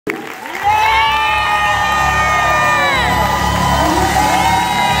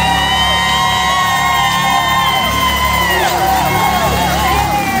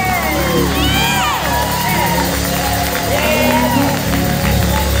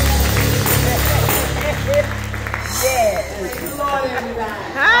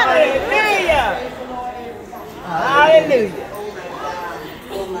Hallelujah. Oh my God.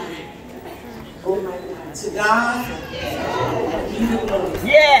 Oh my. Oh my God. To God, He the glory.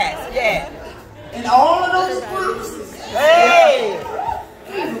 Yes, yes. And all of those promises. Hey.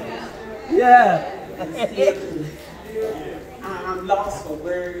 Yeah. I'm lost for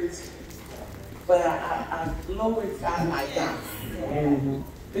words, but I glorify my God.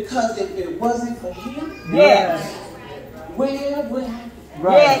 Because if it wasn't for Him, Yes. where would I be?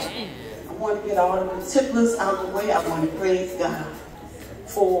 Yes. I want to get all the particulars out of the way. I want to praise God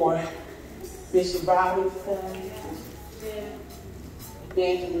for Bishop Robinson,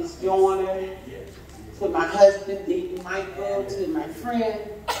 Evangelist Joyner, to my husband, Deacon Michael, to my friend,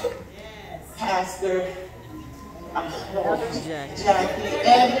 Pastor Jackie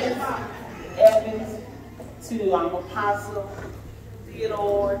Evans, to Apostle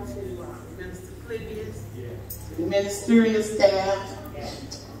Theodore, to Minister Philippians, the ministerial staff,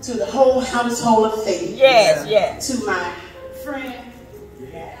 to the whole household of faith. Yes, yes. To my friend,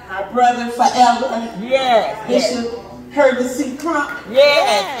 my brother forever, Yes, Bishop Herbert C. Crump.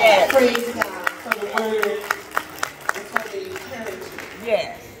 yes, yes. Praise God for the word and for the encouragement.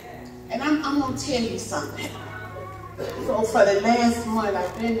 Yes. And I'm going to tell you something. So for the last month,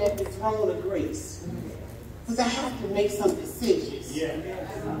 I've been at the throne of grace. Because I have to make some decisions.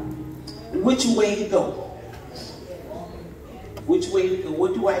 Which way to go? Which way to go?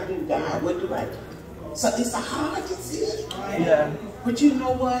 What do I do, God? What do I do? So it's a hard decision. Yeah. But you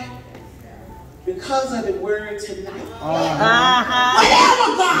know what? Because of the word tonight, Uh-huh.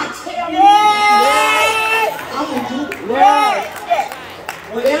 whatever God tells me, Yes. I'm going to do it. Yes, yes.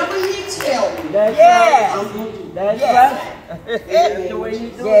 Whatever He tells me, Yes. I'm going to do it. That's right. That's the way you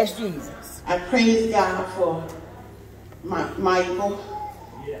do it. Yes, Jesus. I praise God for Michael,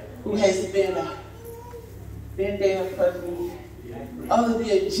 who has been there for me. Other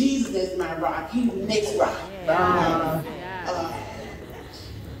than Jesus as my rock, He's the next rock.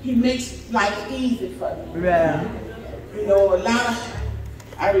 He makes life easy for me. Yeah. You know,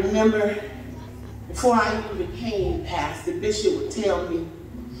 I remember before I even became pastor, the bishop would tell me,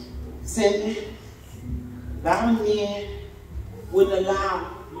 Cynthia, a lot of men wouldn't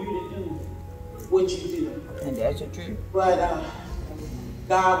allow you to do what you do. And that's the truth. But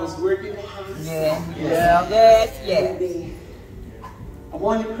God was working behind the Yeah. scenes. Yeah. Yes, yes. And then I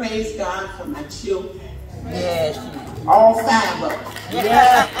want to praise God for my children. Yes. All 5 of them.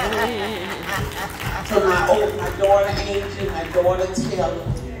 Yeah. For my daughter Angel, my daughter Taylor,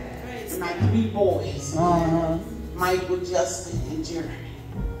 and my 3 boys, Michael, Justin, and Jeremy.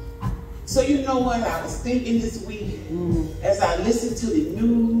 So you know what I was thinking this week as I listened to the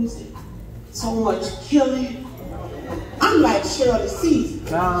news and so much killing. I'm like Shirley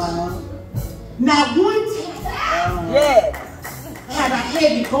Caesar. Not one time Yes. have I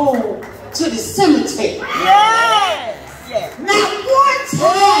had to go to the cemetery. Yes. Yes. Not one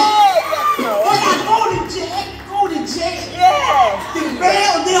time did I go to jail Yes. to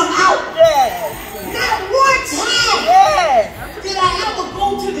bail them out. Yes. Not one time Yes. did I ever go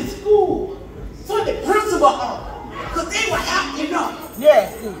to the school for the principal office because they were acting up.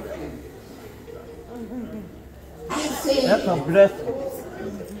 Yes. I said, That's a blessing.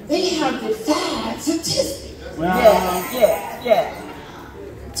 they have defied statistics. Yes. Yes.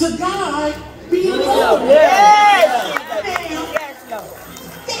 Yes. To God be the glory. Yes. Now, Yes, Lord.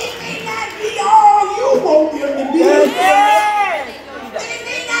 they may not be all you want them to be. Yes. They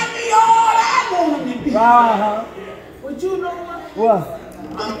may not be all I want them to be. But you know what? What?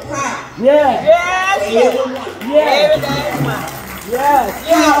 I'm proud. Yes. Yes. Everyone. Yes. Every day one. Yes.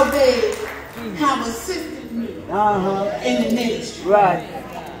 How they have assisted me in the ministry. Right.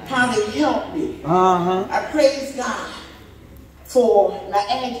 How they helped me. Uh-huh. I praise God for my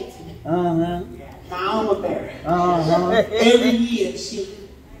adjutant, Uh-huh. my armor bearer. Uh-huh. Every year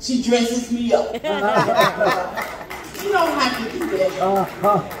she dresses me up. She don't have to do that,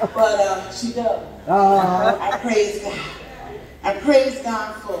 but she does. I praise God. I praise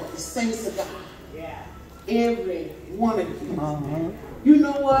God for the saints of God. Every one of you. You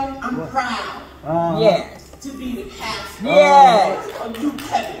know what? I'm proud Yes. to be the pastor Yes. of New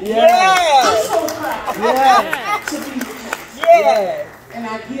Covenant. Yes. I'm so proud to be the pastor. Yes. And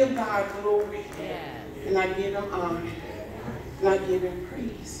I give God glory. And I give Him honor. And I give Him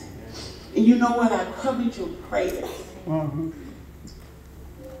praise. And you know what? I covered your prayers.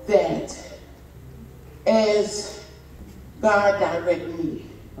 That as God directed me,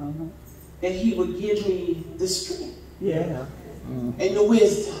 that He would give me the strength. And the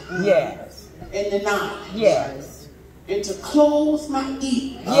wisdom. Yes. And the knowledge. Yes. And to close my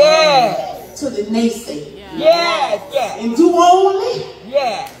ears. Yes. To the naysayers. Yes. Yes. And do only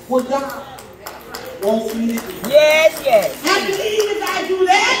Yes. what God wants me to do. Yes, yes. I believe if I do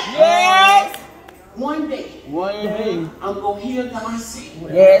that, Yes. one day, I'm going to hear God say,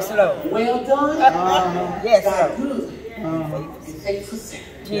 Yes, Lord. well done, Yes, thy Lord. good and faithful servant.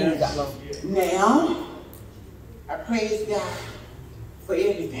 Jesus. Now, I praise God for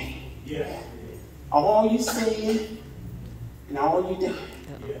everything. All you said and all you done.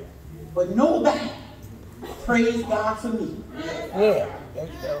 But nobody praise God for me. Yeah.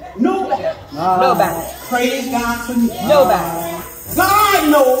 Nobody. Nobody. Praise God for me. Nobody. God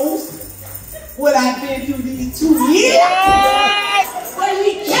knows what I've been through these 2 years. Yes. When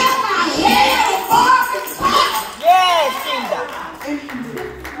He kept my head above the top. Yes, Jesus. And He did.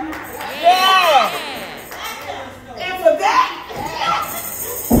 Yes. And for that,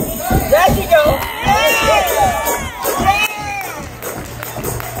 There you go. Yes. Yes.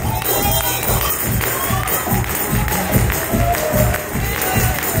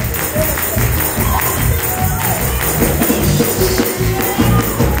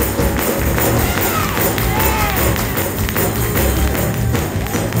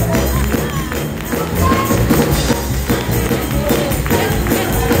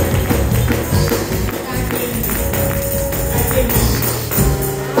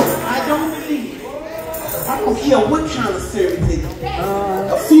 I don't care what kind of service it is.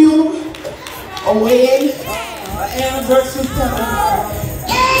 A funeral, a wedding, an anniversary celebration.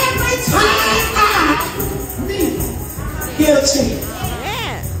 Every time I get a chance,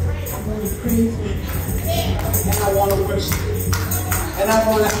 I want to praise Him. And I want to worship Him. And I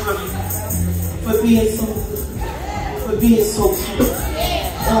want to honor Him for being so good, for being so true.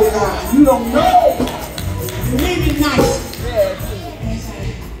 Oh God, you don't know. You made me nice.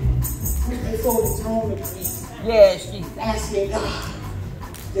 Before the throne of grace. Yes, Jesus. Asking God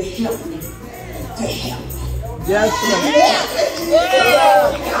to help me. To help me. Yes,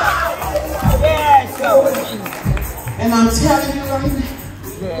 Lord. Yes, Lord. And I'm telling you right now,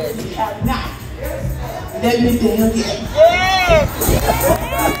 Yes. you have not let me down yet. Yes.